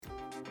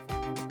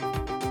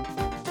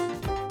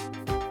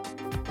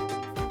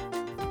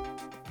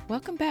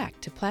Welcome back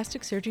to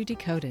Plastic Surgery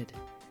Decoded,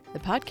 the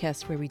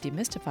podcast where we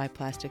demystify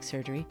plastic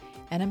surgery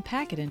and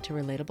unpack it into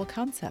relatable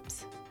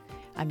concepts.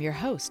 I'm your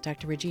host,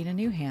 Dr. Regina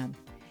Newhan,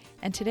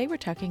 and today we're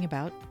talking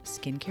about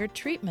skincare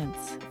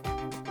treatments.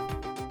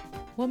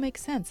 We'll make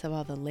sense of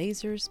all the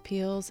lasers,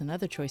 peels, and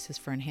other choices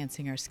for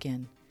enhancing our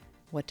skin.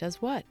 What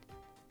does what?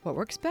 What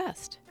works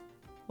best?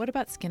 What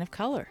about skin of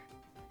color?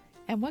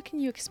 And what can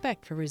you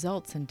expect for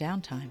results and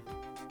downtime?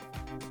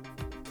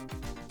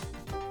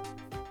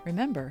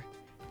 Remember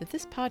that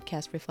this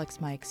podcast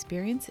reflects my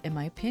experience and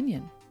my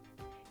opinion.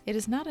 It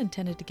is not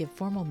intended to give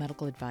formal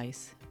medical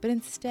advice, but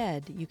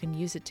instead you can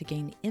use it to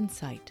gain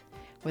insight,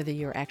 whether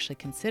you're actually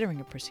considering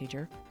a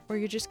procedure or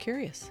you're just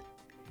curious.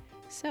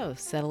 So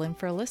settle in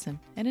for a listen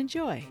and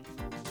enjoy.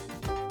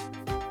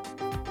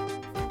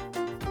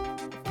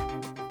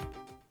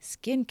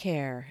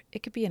 Skincare.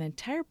 It could be an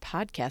entire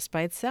podcast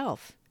by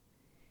itself.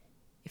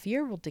 If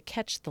you're able to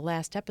catch the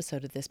last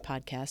episode of this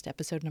podcast,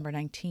 episode number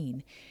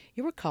 19,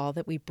 you'll recall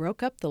that we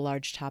broke up the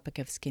large topic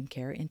of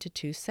skincare into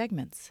two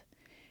segments.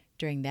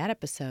 During that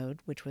episode,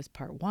 which was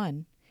part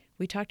 1,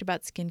 we talked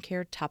about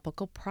skincare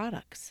topical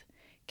products,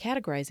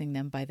 categorizing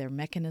them by their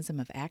mechanism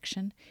of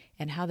action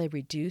and how they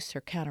reduce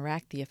or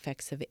counteract the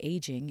effects of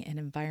aging and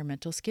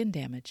environmental skin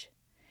damage.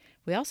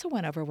 We also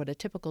went over what a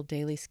typical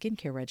daily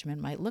skincare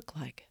regimen might look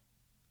like.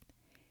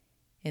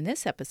 In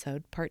this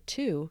episode, part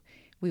 2,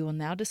 we will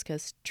now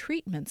discuss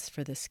treatments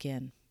for the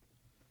skin.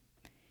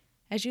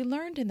 As you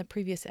learned in the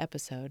previous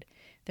episode,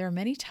 there are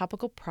many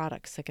topical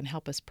products that can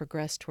help us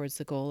progress towards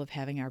the goal of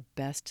having our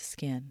best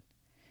skin.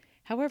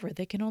 However,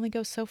 they can only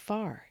go so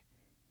far.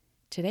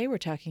 Today we're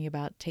talking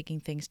about taking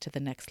things to the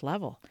next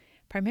level,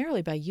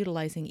 primarily by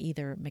utilizing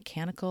either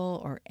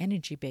mechanical or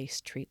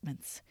energy-based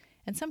treatments,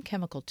 and some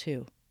chemical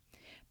too.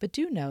 But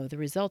do know the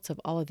results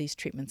of all of these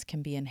treatments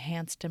can be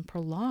enhanced and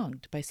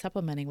prolonged by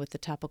supplementing with the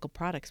topical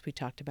products we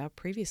talked about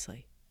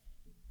previously.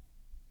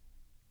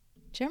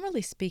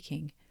 Generally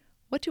speaking,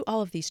 what do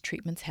all of these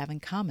treatments have in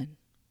common?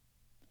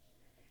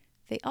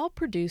 They all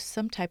produce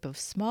some type of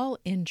small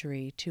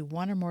injury to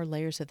one or more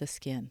layers of the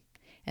skin,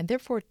 and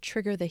therefore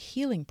trigger the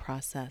healing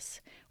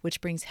process,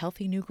 which brings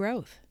healthy new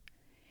growth.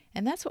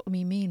 And that's what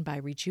we mean by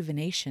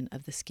rejuvenation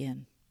of the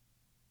skin.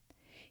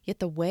 Yet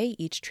the way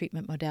each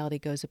treatment modality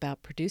goes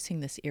about producing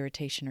this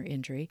irritation or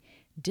injury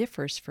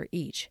differs for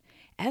each,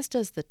 as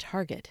does the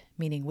target,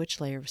 meaning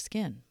which layer of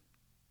skin.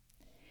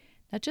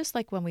 Now, just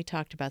like when we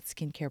talked about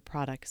skincare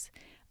products,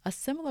 a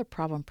similar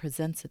problem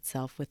presents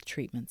itself with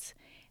treatments,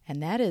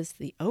 and that is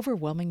the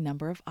overwhelming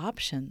number of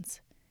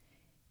options.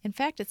 In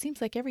fact, it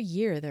seems like every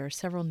year there are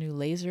several new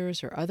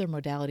lasers or other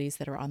modalities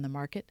that are on the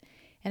market,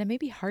 and it may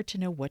be hard to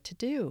know what to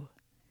do.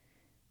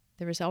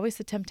 There is always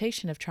the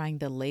temptation of trying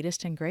the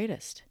latest and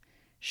greatest.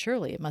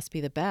 Surely it must be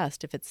the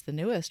best if it's the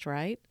newest,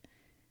 right?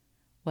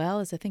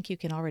 Well, as I think you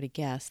can already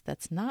guess,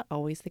 that's not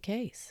always the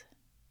case.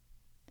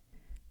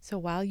 So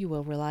while you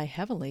will rely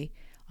heavily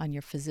on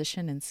your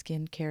physician and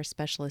skincare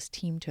specialist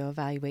team to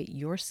evaluate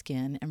your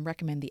skin and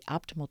recommend the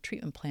optimal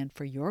treatment plan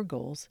for your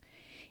goals,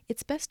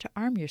 it's best to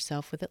arm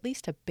yourself with at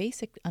least a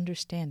basic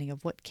understanding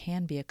of what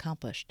can be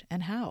accomplished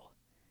and how.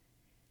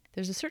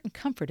 There's a certain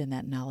comfort in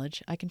that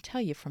knowledge, I can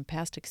tell you from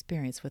past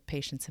experience with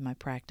patients in my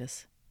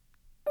practice.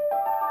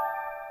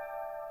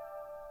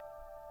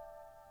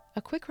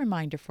 A quick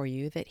reminder for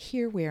you that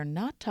here we are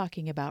not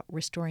talking about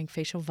restoring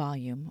facial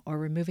volume or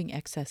removing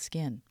excess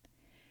skin.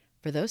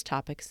 For those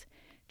topics,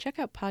 check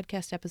out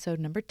podcast episode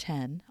number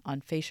 10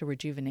 on facial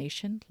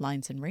rejuvenation,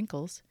 lines and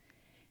wrinkles,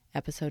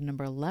 episode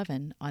number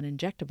 11 on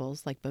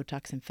injectables like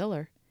Botox and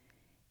filler,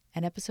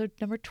 and episode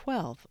number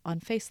 12 on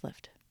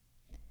facelift.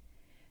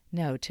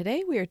 No,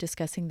 today we are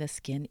discussing the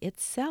skin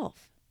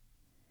itself.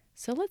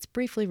 So let's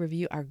briefly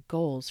review our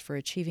goals for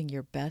achieving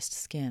your best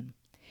skin.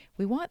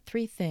 We want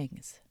 3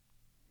 things: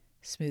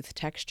 smooth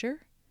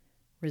texture,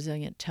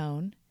 resilient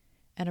tone,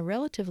 and a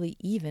relatively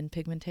even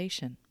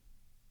pigmentation.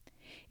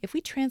 If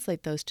we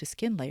translate those to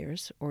skin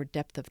layers, or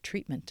depth of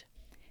treatment,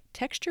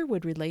 texture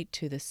would relate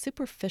to the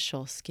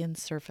superficial skin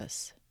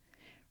surface.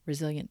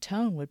 Resilient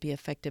tone would be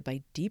affected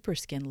by deeper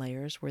skin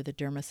layers where the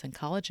dermis and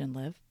collagen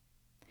live.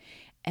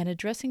 And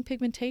addressing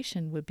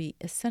pigmentation would be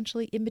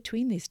essentially in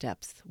between these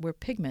depths, where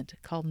pigment,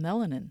 called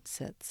melanin,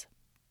 sits.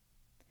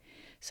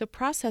 So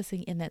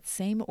processing in that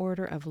same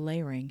order of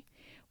layering,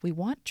 we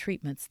want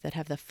treatments that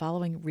have the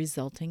following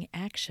resulting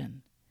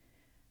action.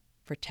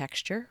 For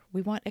texture,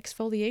 we want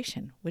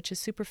exfoliation, which is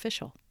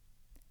superficial.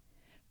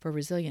 For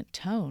resilient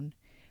tone,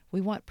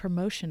 we want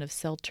promotion of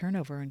cell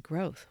turnover and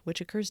growth,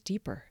 which occurs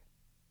deeper.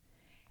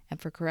 And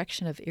for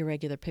correction of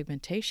irregular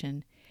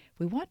pigmentation,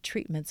 we want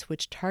treatments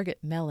which target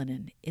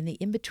melanin in the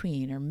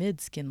in-between or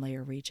mid-skin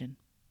layer region.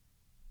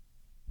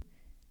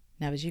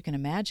 Now, as you can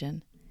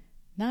imagine,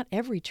 not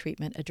every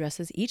treatment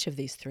addresses each of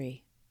these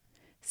 3.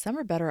 Some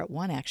are better at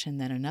one action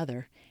than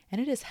another,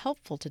 and it is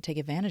helpful to take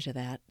advantage of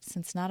that,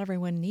 since not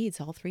everyone needs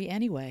all 3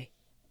 anyway.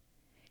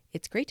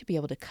 It's great to be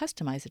able to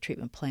customize a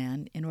treatment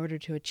plan in order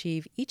to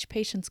achieve each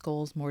patient's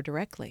goals more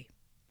directly.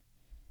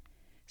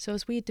 So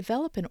as we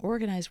develop an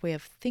organized way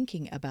of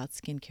thinking about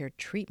skincare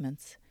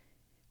treatments,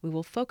 We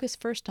will focus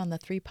first on the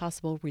 3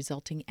 possible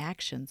resulting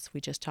actions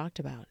we just talked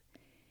about,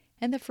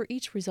 and that for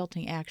each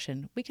resulting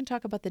action, we can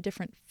talk about the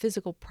different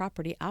physical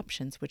property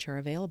options which are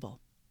available.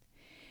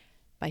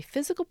 By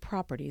physical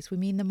properties, we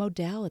mean the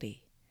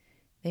modality.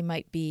 They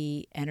might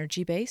be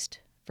energy-based,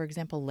 for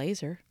example,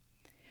 laser,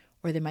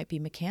 or they might be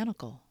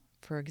mechanical,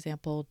 for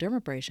example,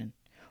 dermabrasion,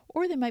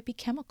 or they might be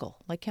chemical,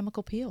 like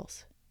chemical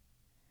peels.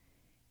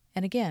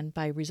 And again,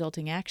 by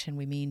resulting action,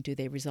 we mean do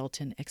they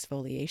result in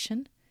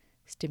exfoliation,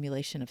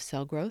 stimulation of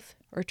cell growth,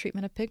 or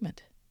treatment of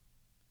pigment?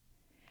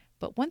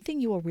 But one thing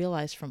you will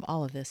realize from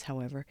all of this,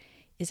 however,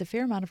 is a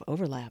fair amount of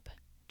overlap.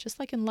 Just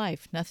like in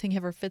life, nothing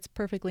ever fits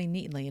perfectly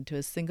neatly into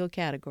a single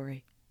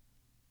category.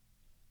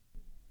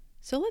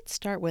 So let's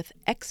start with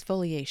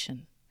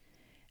exfoliation.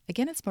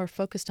 Again, it's more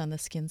focused on the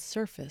skin's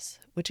surface,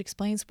 which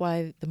explains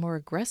why the more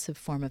aggressive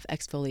form of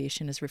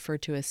exfoliation is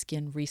referred to as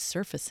skin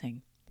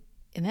resurfacing.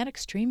 In that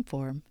extreme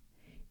form,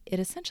 it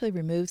essentially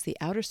removes the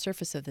outer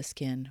surface of the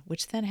skin,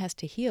 which then has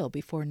to heal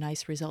before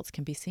nice results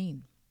can be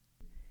seen.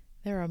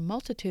 There are a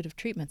multitude of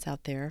treatments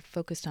out there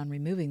focused on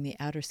removing the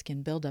outer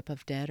skin buildup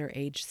of dead or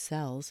aged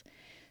cells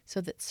so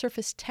that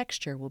surface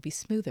texture will be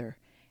smoother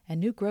and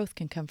new growth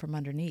can come from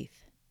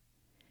underneath.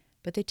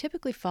 But they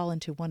typically fall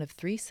into one of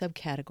 3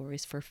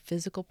 subcategories for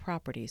physical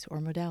properties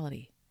or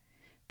modality.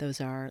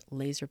 Those are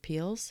laser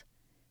peels,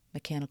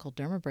 mechanical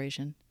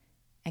dermabrasion,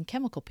 and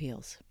chemical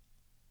peels.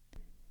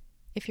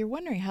 If you're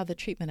wondering how the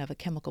treatment of a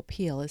chemical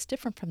peel is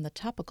different from the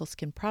topical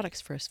skin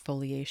products for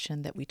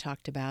exfoliation that we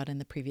talked about in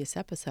the previous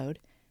episode,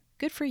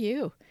 good for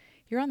you.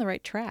 You're on the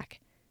right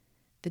track.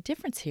 The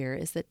difference here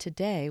is that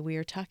today we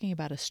are talking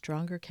about a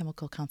stronger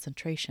chemical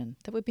concentration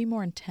that would be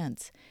more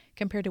intense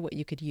compared to what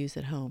you could use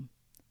at home.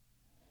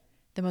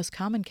 The most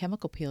common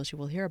chemical peels you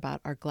will hear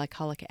about are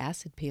glycolic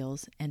acid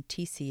peels and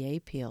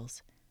TCA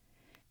peels.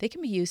 They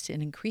can be used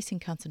in increasing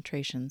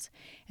concentrations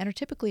and are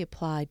typically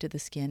applied to the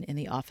skin in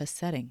the office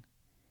setting.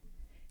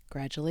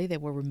 Gradually, they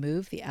will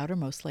remove the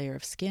outermost layer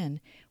of skin,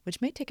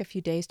 which may take a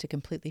few days to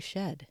completely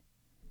shed.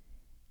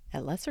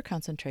 At lesser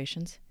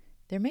concentrations,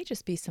 there may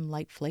just be some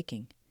light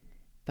flaking,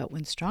 but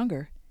when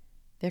stronger,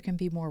 there can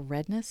be more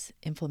redness,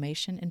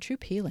 inflammation, and true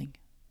peeling.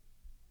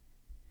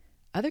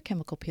 Other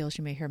chemical peels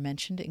you may hear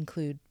mentioned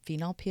include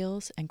phenol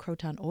peels and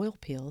croton oil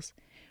peels,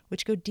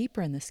 which go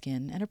deeper in the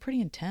skin and are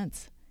pretty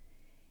intense.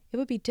 It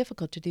would be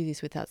difficult to do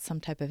these without some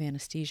type of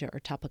anesthesia or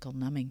topical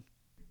numbing.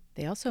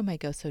 They also may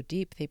go so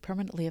deep they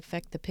permanently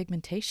affect the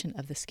pigmentation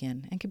of the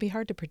skin and can be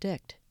hard to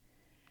predict.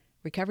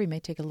 Recovery may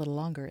take a little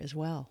longer as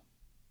well.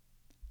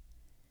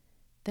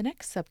 The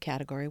next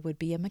subcategory would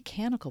be a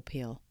mechanical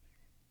peel.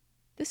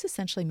 This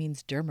essentially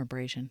means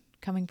dermabrasion,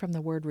 coming from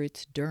the word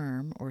roots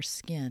derm, or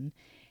skin,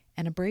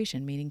 and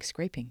abrasion, meaning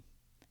scraping.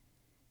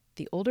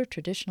 The older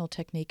traditional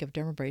technique of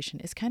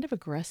dermabrasion is kind of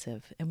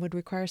aggressive and would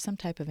require some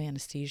type of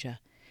anesthesia.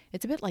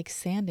 It's a bit like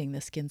sanding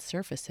the skin's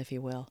surface, if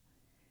you will.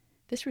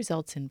 This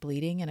results in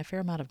bleeding and a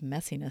fair amount of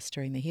messiness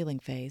during the healing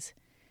phase.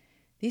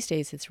 These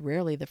days, it's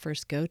rarely the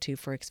first go-to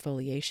for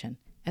exfoliation,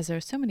 as there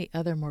are so many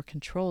other more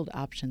controlled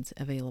options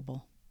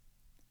available.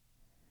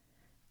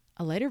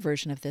 A lighter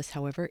version of this,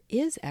 however,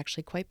 is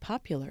actually quite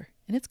popular,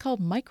 and it's called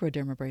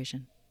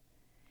microdermabrasion.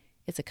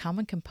 It's a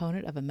common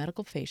component of a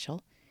medical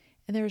facial,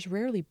 and there is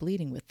rarely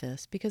bleeding with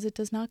this because it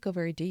does not go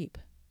very deep.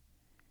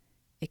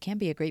 It can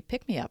be a great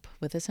pick-me-up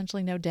with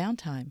essentially no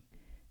downtime.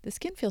 The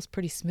skin feels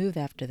pretty smooth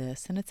after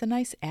this, and it's a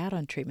nice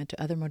add-on treatment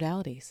to other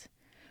modalities.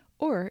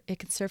 Or it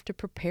can serve to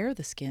prepare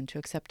the skin to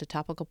accept a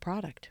topical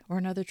product or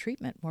another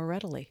treatment more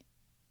readily.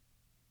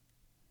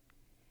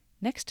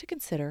 Next to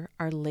consider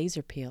are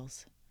laser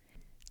peels.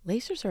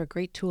 Lasers are a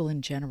great tool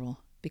in general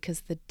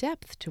because the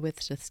depth to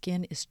which the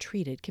skin is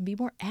treated can be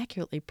more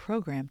accurately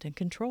programmed and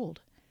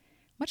controlled,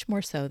 much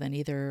more so than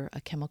either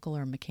a chemical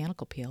or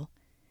mechanical peel.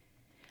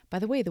 By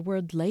the way, the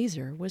word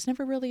laser was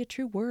never really a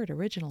true word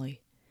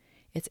originally.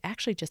 It's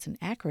actually just an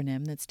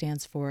acronym that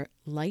stands for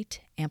Light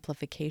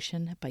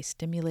Amplification by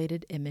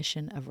Stimulated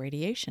Emission of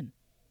Radiation.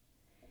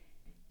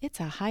 It's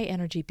a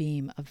high-energy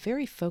beam of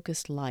very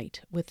focused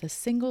light with a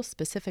single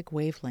specific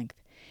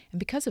wavelength, and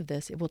because of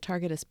this, it will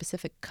target a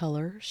specific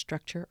color,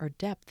 structure, or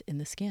depth in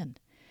the skin.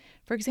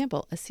 For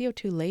example, a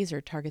CO2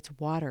 laser targets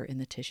water in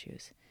the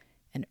tissues.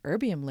 An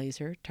erbium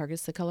laser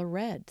targets the color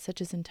red, such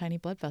as in tiny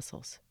blood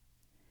vessels.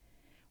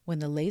 When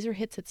the laser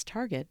hits its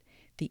target,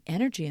 the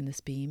energy in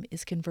this beam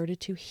is converted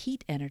to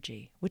heat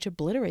energy, which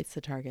obliterates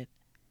the target.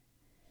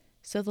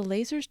 So the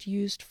lasers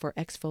used for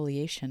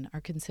exfoliation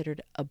are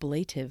considered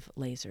ablative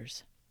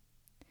lasers.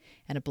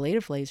 An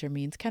ablative laser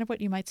means kind of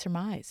what you might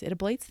surmise. It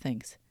ablates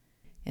things.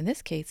 In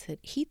this case, it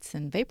heats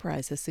and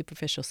vaporizes the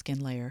superficial skin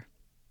layer.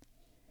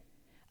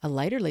 A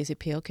lighter laser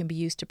peel can be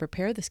used to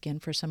prepare the skin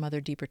for some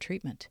other deeper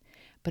treatment,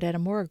 but at a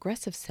more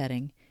aggressive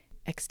setting,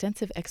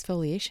 extensive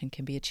exfoliation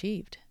can be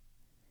achieved.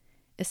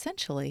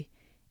 Essentially,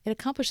 it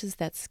accomplishes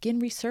that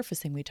skin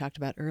resurfacing we talked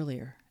about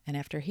earlier, and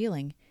after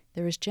healing,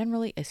 there is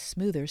generally a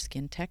smoother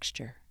skin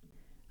texture.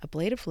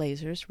 Ablative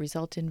lasers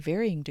result in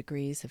varying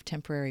degrees of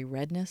temporary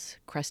redness,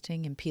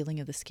 crusting, and peeling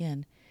of the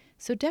skin,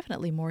 so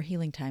definitely more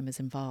healing time is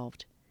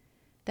involved.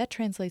 That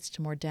translates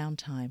to more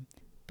downtime,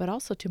 but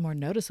also to more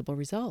noticeable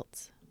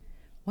results.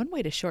 One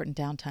way to shorten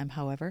downtime,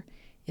 however,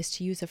 is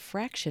to use a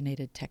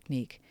fractionated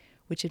technique,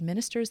 which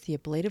administers the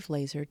ablative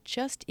laser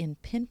just in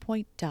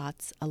pinpoint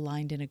dots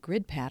aligned in a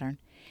grid pattern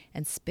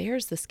and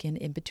spares the skin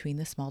in between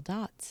the small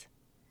dots.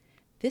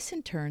 This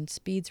in turn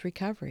speeds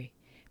recovery,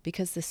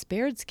 because the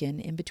spared skin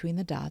in between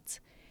the dots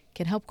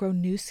can help grow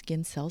new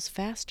skin cells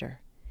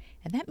faster,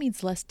 and that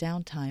means less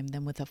downtime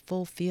than with a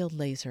full field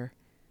laser,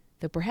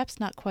 though perhaps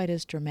not quite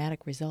as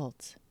dramatic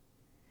results.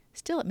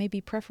 Still, it may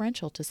be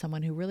preferential to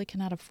someone who really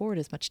cannot afford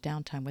as much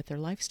downtime with their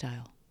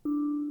lifestyle.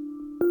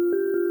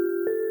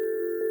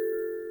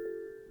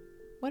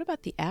 What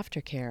about the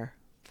aftercare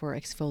for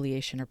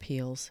exfoliation or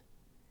peels?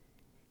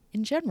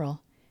 In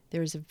general,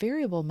 there is a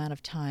variable amount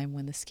of time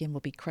when the skin will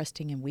be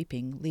crusting and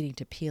weeping, leading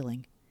to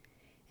peeling,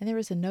 and there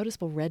is a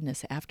noticeable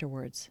redness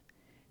afterwards.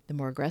 The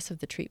more aggressive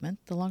the treatment,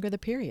 the longer the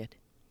period.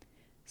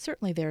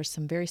 Certainly there are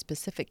some very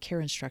specific care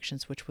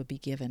instructions which would be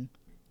given,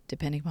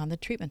 depending upon the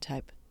treatment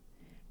type,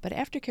 but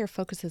aftercare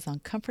focuses on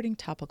comforting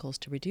topicals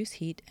to reduce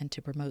heat and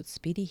to promote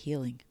speedy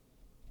healing.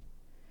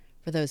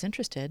 For those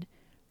interested,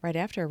 right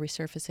after a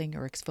resurfacing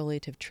or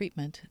exfoliative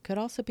treatment could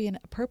also be an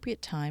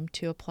appropriate time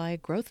to apply a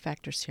growth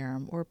factor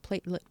serum or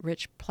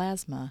platelet-rich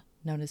plasma,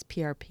 known as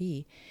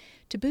PRP,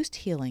 to boost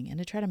healing and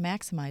to try to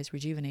maximize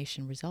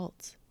rejuvenation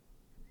results.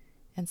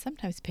 And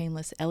sometimes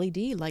painless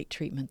LED light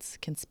treatments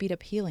can speed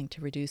up healing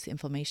to reduce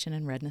inflammation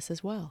and redness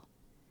as well.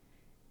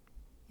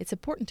 It's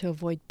important to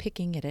avoid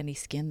picking at any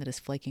skin that is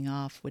flaking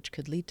off, which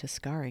could lead to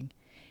scarring,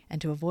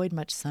 and to avoid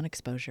much sun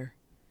exposure.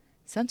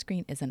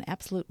 Sunscreen is an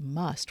absolute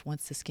must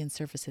once the skin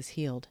surface is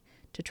healed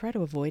to try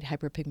to avoid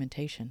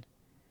hyperpigmentation.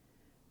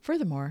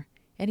 Furthermore,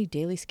 any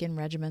daily skin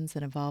regimens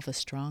that involve a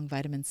strong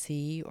vitamin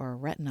C or a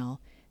retinol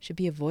should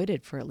be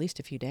avoided for at least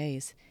a few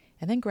days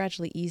and then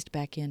gradually eased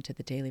back into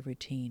the daily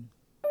routine.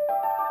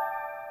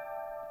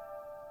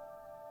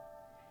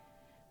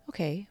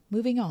 Okay,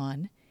 moving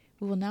on,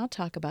 we will now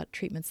talk about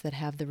treatments that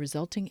have the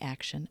resulting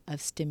action of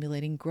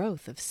stimulating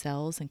growth of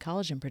cells and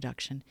collagen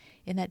production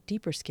in that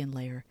deeper skin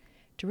layer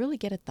to really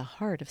get at the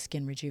heart of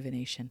skin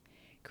rejuvenation,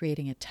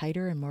 creating a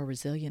tighter and more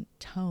resilient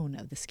tone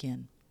of the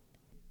skin.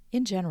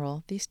 In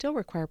general, these still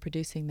require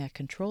producing that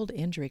controlled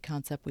injury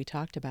concept we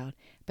talked about,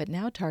 but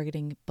now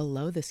targeting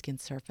below the skin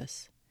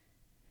surface.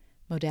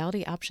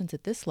 Modality options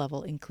at this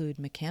level include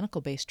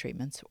mechanical-based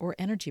treatments or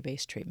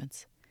energy-based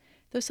treatments,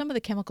 though some of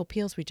the chemical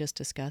peels we just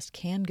discussed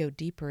can go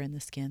deeper in the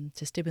skin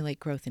to stimulate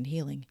growth and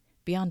healing,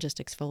 beyond just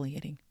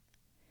exfoliating.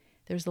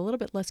 There's a little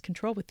bit less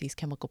control with these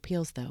chemical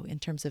peels, though, in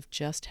terms of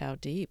just how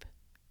deep.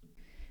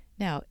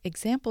 Now,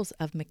 examples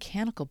of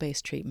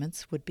mechanical-based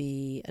treatments would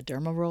be a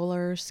derma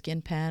roller,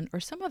 skin pen, or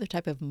some other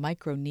type of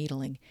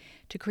microneedling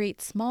to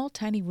create small,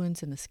 tiny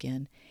wounds in the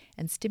skin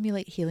and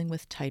stimulate healing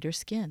with tighter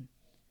skin.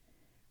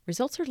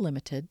 Results are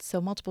limited,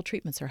 so multiple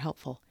treatments are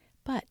helpful,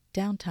 but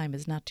downtime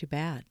is not too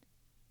bad.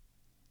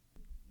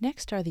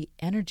 Next are the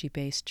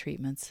energy-based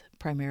treatments,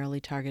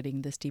 primarily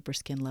targeting this deeper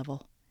skin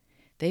level.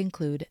 They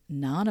include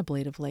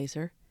non-ablative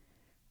laser,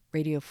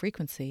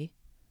 radiofrequency,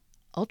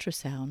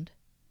 ultrasound,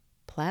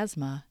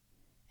 plasma,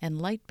 and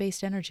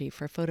light-based energy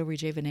for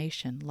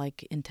photorejuvenation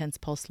like intense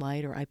pulse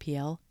light or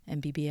IPL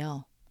and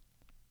BBL.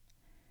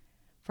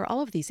 For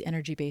all of these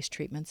energy-based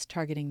treatments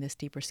targeting this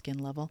deeper skin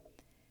level,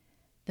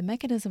 the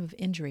mechanism of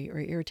injury or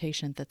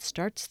irritation that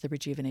starts the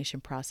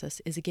rejuvenation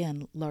process is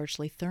again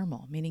largely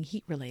thermal, meaning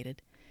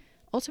heat-related,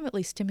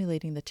 ultimately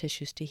stimulating the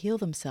tissues to heal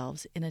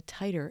themselves in a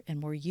tighter and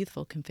more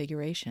youthful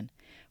configuration,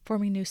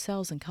 forming new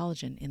cells and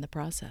collagen in the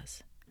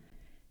process.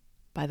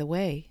 By the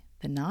way,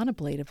 the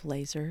non-ablative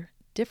laser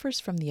differs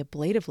from the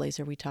ablative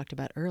laser we talked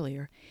about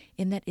earlier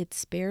in that it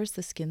spares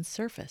the skin's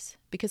surface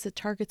because it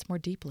targets more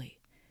deeply.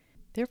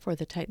 Therefore,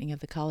 the tightening of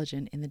the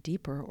collagen in the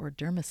deeper or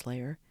dermis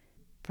layer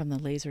from the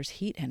laser's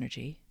heat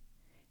energy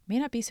may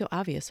not be so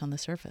obvious on the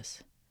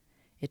surface.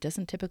 It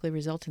doesn't typically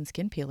result in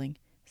skin peeling,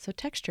 so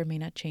texture may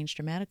not change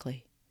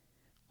dramatically.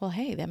 Well,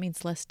 hey, that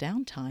means less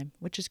downtime,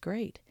 which is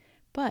great,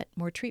 but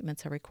more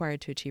treatments are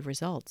required to achieve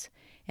results,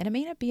 and it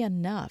may not be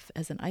enough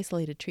as an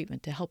isolated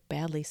treatment to help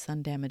badly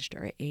sun-damaged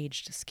or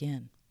aged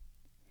skin.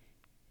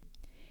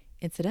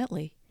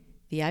 Incidentally,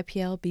 the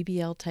IPL,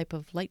 BBL type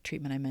of light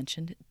treatment I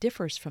mentioned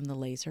differs from the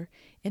laser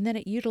in that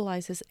it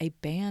utilizes a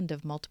band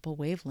of multiple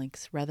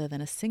wavelengths rather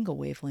than a single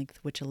wavelength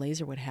which a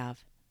laser would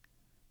have.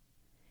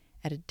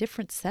 At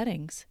different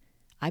settings,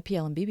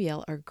 IPL and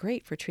BBL are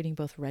great for treating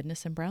both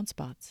redness and brown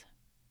spots.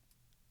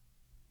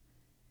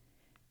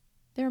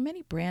 There are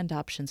many brand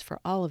options for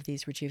all of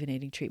these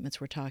rejuvenating treatments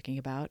we're talking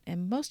about,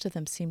 and most of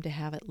them seem to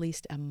have at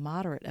least a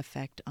moderate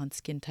effect on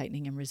skin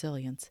tightening and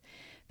resilience,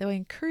 though I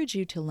encourage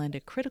you to lend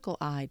a critical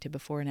eye to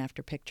before and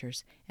after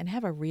pictures and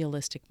have a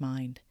realistic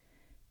mind.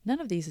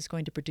 None of these is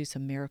going to produce a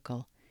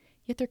miracle,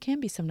 yet there can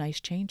be some nice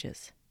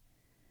changes.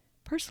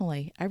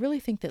 Personally, I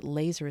really think that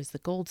laser is the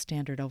gold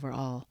standard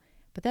overall,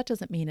 but that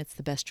doesn't mean it's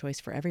the best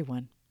choice for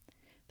everyone.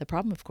 The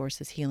problem, of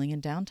course, is healing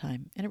and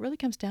downtime, and it really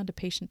comes down to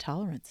patient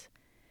tolerance.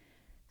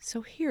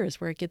 So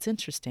here's where it gets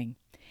interesting.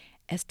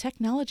 As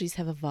technologies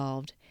have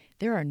evolved,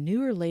 There are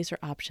newer laser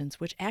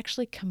options which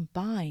actually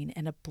combine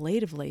an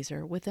ablative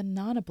laser with a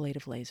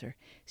non-ablative laser,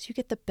 so you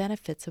get the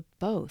benefits of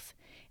both.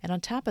 And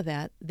on top of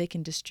that, they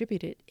can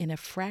distribute it in a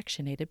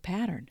fractionated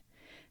pattern.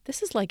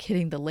 This is like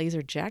hitting the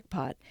laser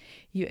jackpot.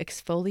 You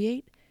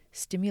exfoliate,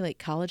 stimulate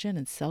collagen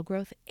and cell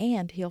growth,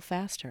 and heal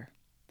faster.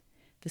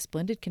 This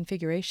blended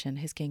configuration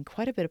has gained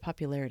quite a bit of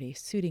popularity,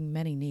 suiting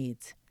many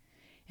needs.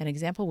 An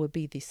example would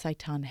be the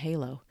Cyton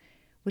Halo,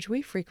 which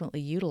we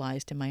frequently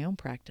utilized in my own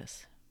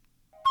practice.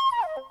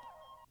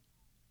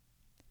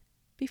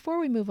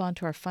 Before we move on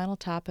to our final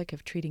topic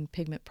of treating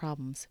pigment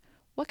problems,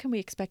 what can we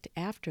expect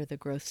after the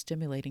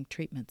growth-stimulating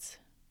treatments?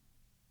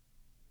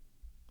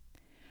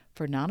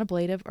 For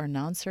non-ablative or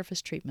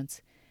non-surface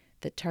treatments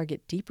that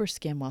target deeper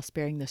skin while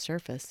sparing the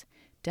surface,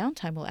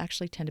 downtime will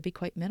actually tend to be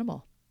quite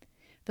minimal,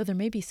 though there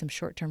may be some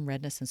short-term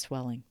redness and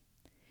swelling.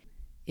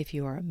 If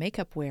you are a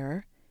makeup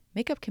wearer,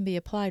 makeup can be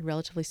applied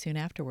relatively soon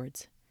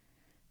afterwards.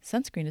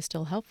 Sunscreen is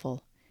still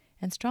helpful,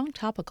 and strong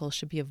topicals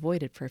should be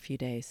avoided for a few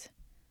days.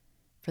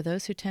 For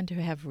those who tend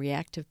to have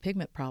reactive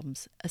pigment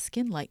problems, a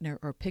skin lightener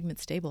or pigment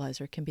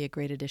stabilizer can be a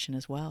great addition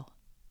as well.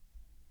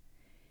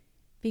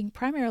 Being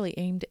primarily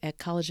aimed at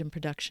collagen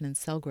production and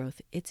cell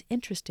growth, it's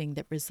interesting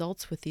that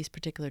results with these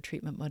particular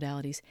treatment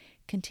modalities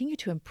continue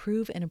to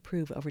improve and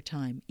improve over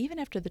time, even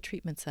after the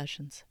treatment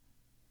sessions.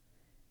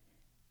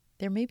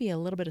 There may be a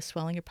little bit of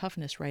swelling or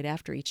puffiness right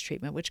after each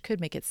treatment, which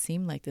could make it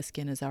seem like the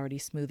skin is already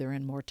smoother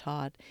and more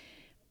taut,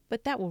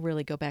 but that will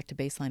really go back to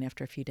baseline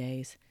after a few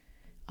days.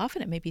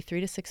 Often it may be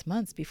 3 to 6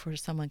 months before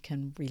someone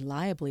can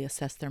reliably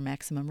assess their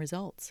maximum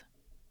results.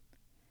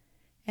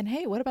 And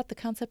hey, what about the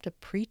concept of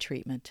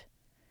pre-treatment?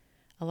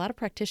 A lot of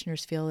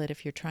practitioners feel that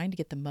if you're trying to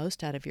get the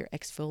most out of your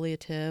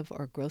exfoliative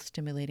or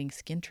growth-stimulating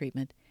skin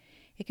treatment,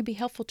 it can be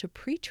helpful to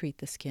pre-treat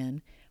the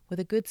skin with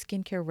a good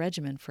skincare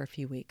regimen for a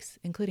few weeks,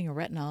 including a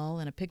retinol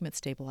and a pigment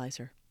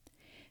stabilizer.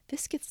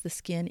 This gets the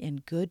skin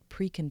in good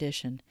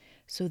precondition,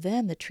 so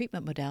then the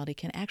treatment modality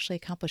can actually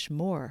accomplish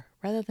more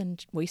rather than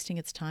wasting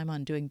its time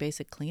on doing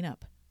basic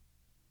cleanup.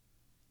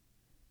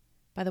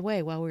 By the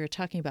way, while we were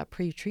talking about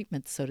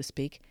pre-treatment, so to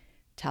speak,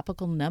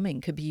 topical numbing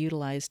could be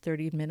utilized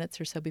 30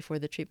 minutes or so before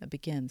the treatment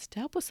begins to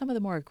help with some of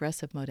the more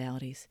aggressive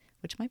modalities,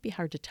 which might be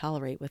hard to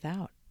tolerate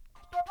without.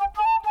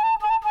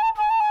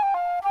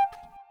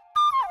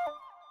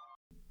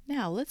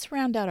 Now, let's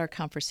round out our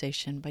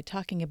conversation by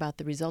talking about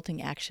the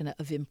resulting action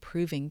of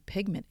improving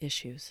pigment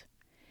issues.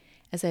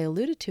 As I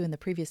alluded to in the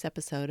previous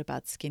episode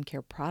about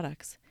skincare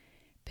products,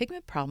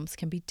 pigment problems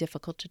can be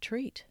difficult to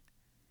treat.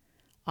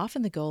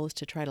 Often the goal is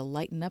to try to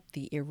lighten up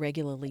the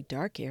irregularly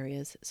dark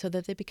areas so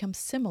that they become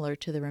similar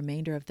to the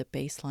remainder of the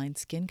baseline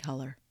skin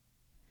color.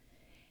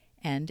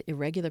 And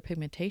irregular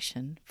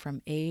pigmentation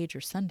from age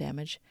or sun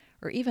damage,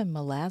 or even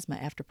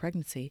melasma after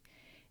pregnancy,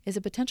 is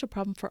a potential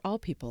problem for all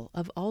people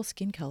of all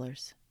skin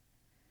colors.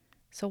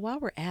 So while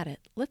we're at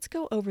it, let's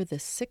go over the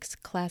 6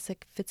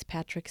 classic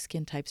Fitzpatrick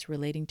skin types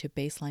relating to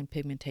baseline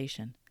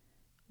pigmentation.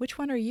 Which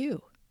one are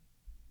you?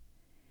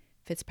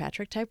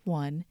 Fitzpatrick type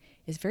 1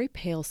 is very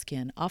pale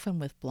skin, often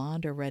with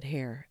blonde or red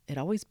hair. It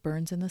always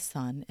burns in the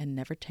sun and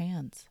never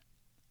tans.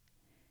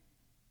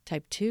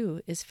 Type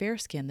 2 is fair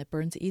skin that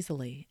burns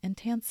easily and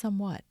tans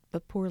somewhat,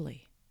 but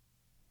poorly.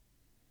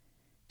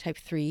 Type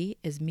 3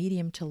 is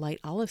medium to light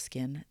olive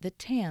skin that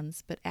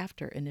tans but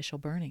after initial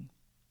burning.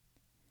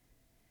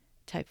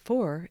 Type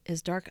 4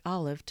 is dark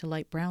olive to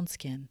light brown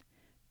skin,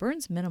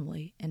 burns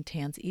minimally and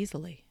tans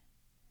easily.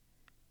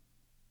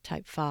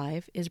 Type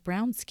 5 is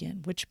brown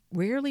skin, which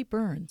rarely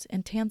burns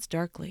and tans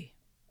darkly.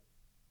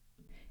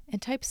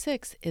 And type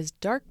 6 is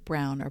dark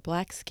brown or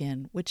black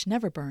skin, which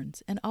never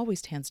burns and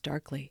always tans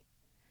darkly.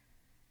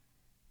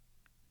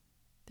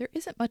 There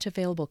isn't much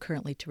available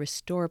currently to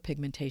restore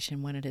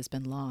pigmentation when it has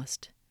been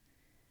lost,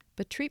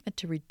 but treatment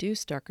to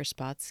reduce darker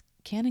spots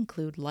can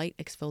include light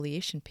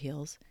exfoliation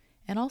peels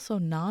and also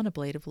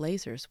non-ablative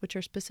lasers, which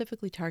are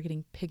specifically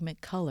targeting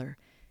pigment color,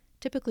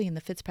 typically in the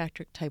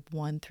Fitzpatrick type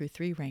 1 through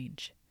 3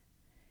 range.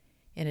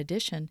 In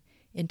addition,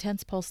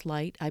 intense pulse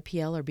light,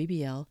 IPL or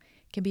BBL,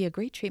 can be a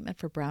great treatment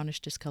for brownish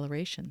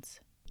discolorations.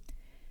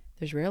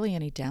 There's rarely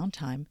any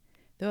downtime,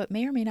 though it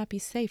may or may not be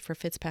safe for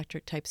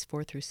Fitzpatrick types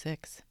 4 through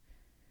 6.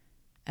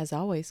 As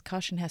always,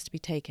 caution has to be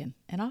taken,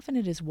 and often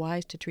it is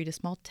wise to treat a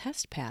small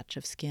test patch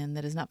of skin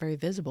that is not very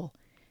visible,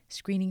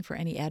 screening for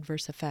any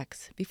adverse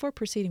effects before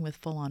proceeding with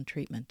full-on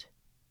treatment.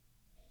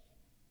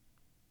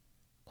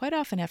 Quite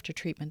often after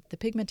treatment, the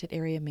pigmented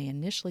area may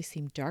initially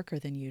seem darker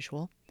than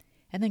usual,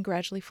 and then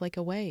gradually flake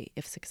away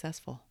if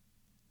successful.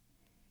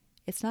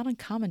 It's not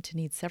uncommon to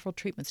need several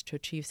treatments to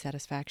achieve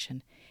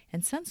satisfaction,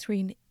 and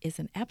sunscreen is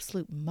an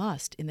absolute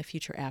must in the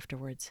future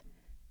afterwards.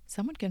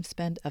 Someone can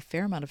spend a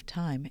fair amount of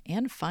time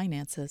and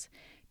finances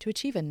to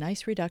achieve a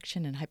nice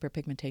reduction in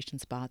hyperpigmentation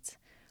spots,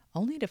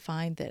 only to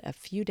find that a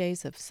few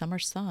days of summer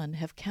sun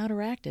have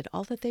counteracted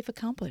all that they've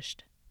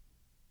accomplished.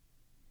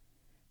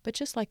 But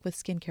just like with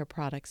skincare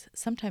products,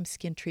 sometimes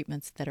skin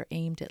treatments that are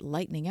aimed at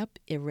lightening up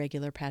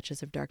irregular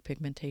patches of dark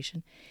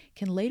pigmentation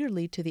can later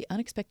lead to the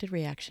unexpected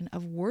reaction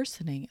of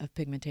worsening of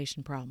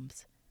pigmentation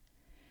problems.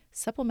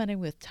 Supplementing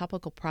with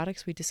topical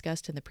products we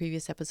discussed in the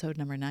previous episode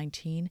number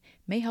 19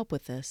 may help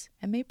with this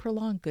and may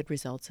prolong good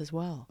results as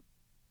well.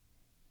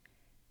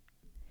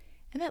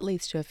 And that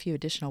leads to a few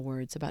additional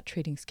words about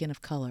treating skin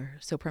of color,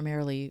 so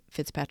primarily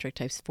Fitzpatrick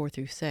types 4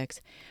 through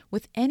 6,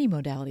 with any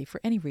modality for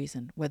any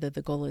reason, whether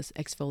the goal is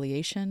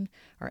exfoliation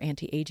or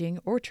anti-aging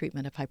or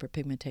treatment of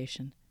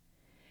hyperpigmentation.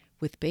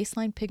 With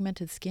baseline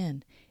pigmented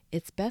skin,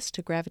 it's best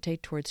to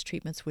gravitate towards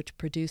treatments which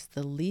produce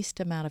the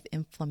least amount of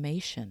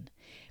inflammation,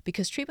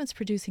 because treatments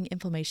producing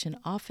inflammation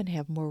often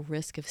have more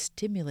risk of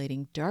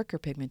stimulating darker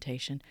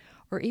pigmentation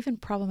or even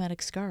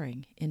problematic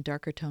scarring in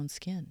darker toned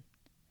skin.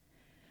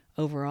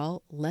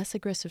 Overall, less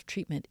aggressive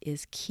treatment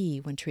is key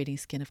when treating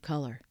skin of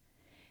color.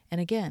 And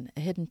again,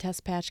 a hidden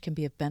test patch can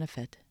be of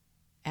benefit,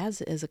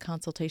 as is a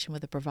consultation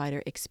with a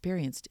provider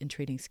experienced in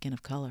treating skin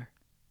of color.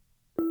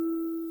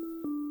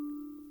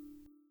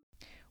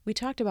 We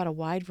talked about a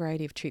wide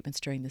variety of treatments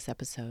during this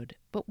episode,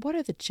 but what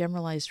are the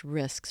generalized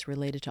risks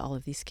related to all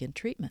of these skin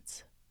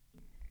treatments?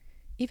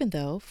 Even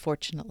though,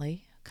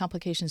 fortunately,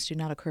 complications do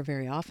not occur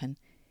very often,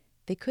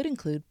 they could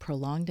include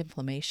prolonged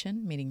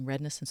inflammation, meaning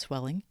redness and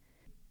swelling,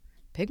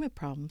 pigment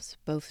problems,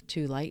 both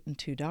too light and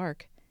too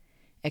dark,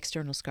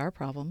 external scar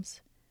problems,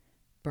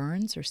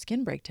 burns or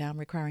skin breakdown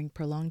requiring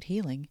prolonged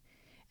healing,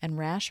 and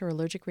rash or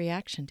allergic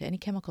reaction to any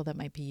chemical that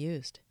might be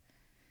used.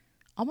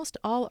 Almost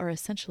all are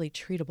essentially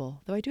treatable,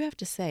 though I do have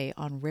to say,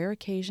 on rare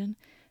occasion,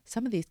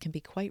 some of these can be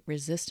quite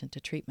resistant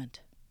to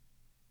treatment.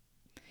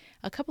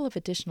 A couple of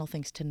additional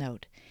things to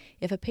note.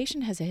 If a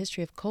patient has a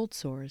history of cold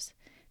sores,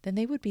 then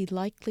they would be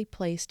likely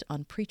placed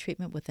on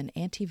pretreatment with an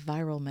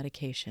antiviral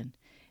medication,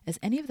 as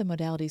any of the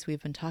modalities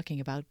we've been talking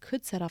about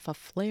could set off a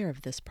flare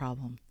of this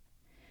problem.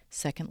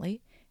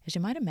 Secondly, as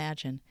you might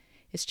imagine,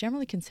 it's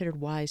generally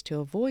considered wise to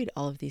avoid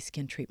all of these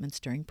skin treatments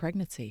during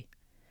pregnancy.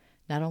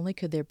 Not only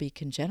could there be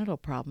congenital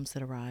problems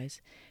that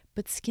arise,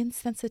 but skin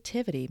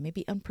sensitivity may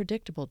be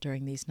unpredictable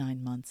during these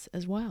 9 months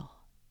as well.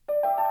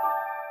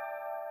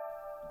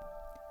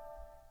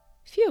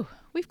 Phew,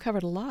 we've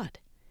covered a lot.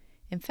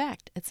 In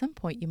fact, at some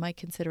point you might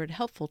consider it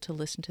helpful to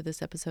listen to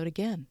this episode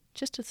again,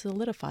 just to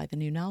solidify the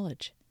new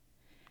knowledge.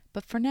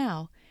 But for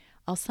now,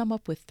 I'll sum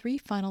up with 3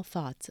 final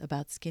thoughts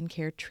about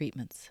skincare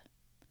treatments.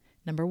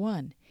 Number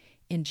 1,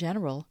 in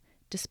general,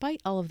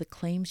 despite all of the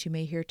claims you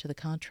may hear to the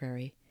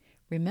contrary,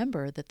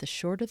 remember that the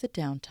shorter the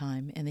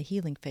downtime and the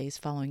healing phase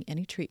following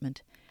any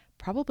treatment,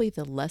 probably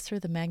the lesser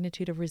the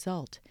magnitude of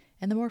result,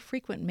 and the more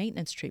frequent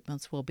maintenance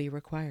treatments will be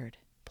required.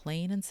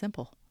 Plain and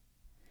simple.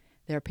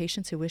 There are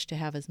patients who wish to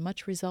have as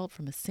much result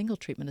from a single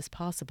treatment as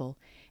possible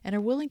and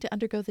are willing to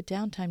undergo the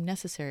downtime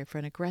necessary for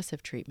an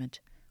aggressive treatment,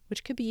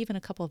 which could be even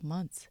a couple of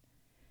months.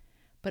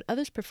 But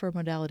others prefer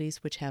modalities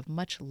which have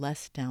much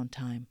less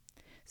downtime,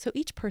 so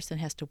each person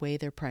has to weigh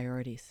their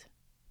priorities.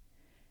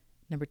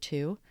 Number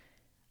 2,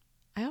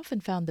 I often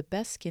found the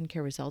best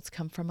skincare results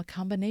come from a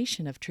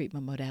combination of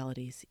treatment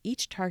modalities,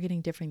 each targeting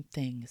different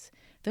things,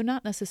 though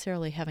not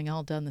necessarily having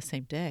all done the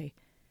same day.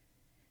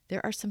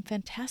 There are some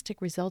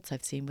fantastic results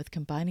I've seen with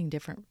combining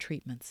different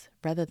treatments,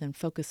 rather than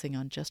focusing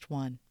on just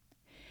one.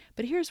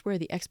 But here's where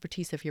the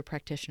expertise of your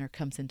practitioner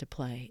comes into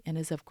play and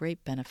is of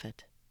great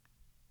benefit.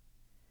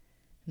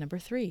 Number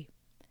 3,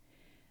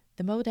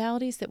 the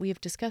modalities that we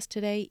have discussed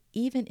today,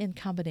 even in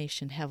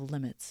combination, have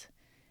limits.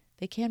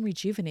 They can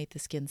rejuvenate the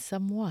skin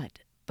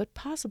somewhat, but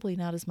possibly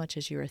not as much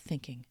as you are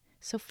thinking,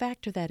 so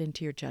factor that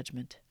into your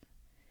judgment.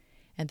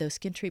 And though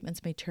skin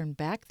treatments may turn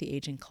back the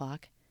aging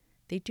clock,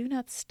 they do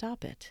not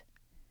stop it.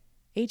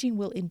 Aging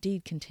will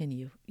indeed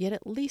continue, yet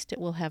at least it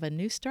will have a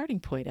new starting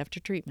point after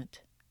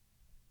treatment.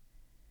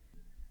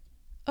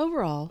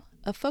 Overall,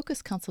 a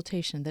focused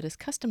consultation that is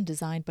custom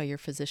designed by your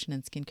physician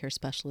and skincare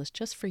specialist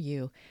just for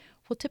you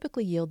will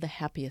typically yield the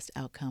happiest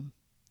outcome.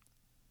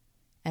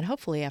 And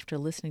hopefully after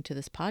listening to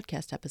this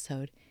podcast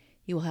episode,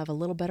 you will have a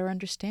little better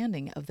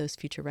understanding of those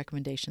future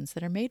recommendations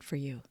that are made for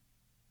you.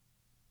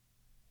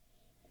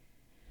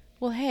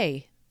 Well,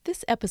 hey,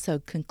 this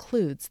episode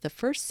concludes the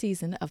first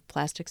season of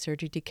Plastic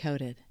Surgery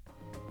Decoded.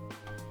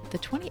 The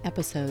 20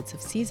 episodes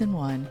of Season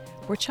 1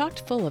 were chock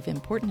full of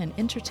important and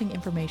interesting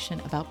information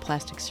about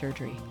plastic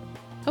surgery.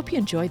 Hope you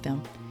enjoyed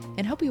them,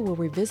 and hope you will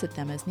revisit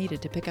them as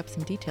needed to pick up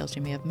some details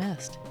you may have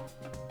missed.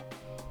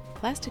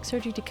 Plastic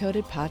Surgery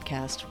Decoded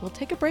podcast will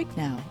take a break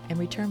now and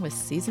return with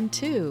Season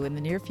 2 in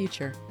the near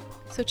future,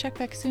 so check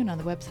back soon on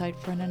the website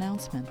for an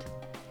announcement.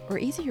 Or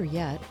easier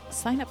yet,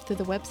 sign up through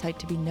the website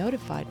to be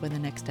notified when the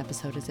next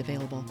episode is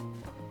available.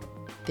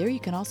 There you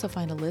can also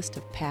find a list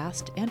of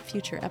past and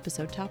future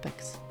episode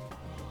topics.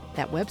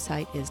 That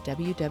website is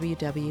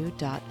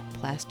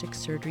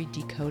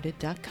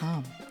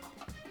www.plasticsurgerydecoded.com.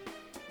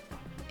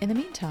 In the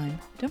meantime,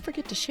 don't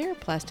forget to share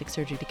Plastic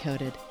Surgery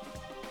Decoded.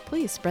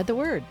 Please spread the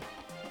word.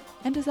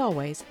 And as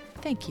always,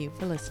 thank you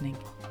for listening.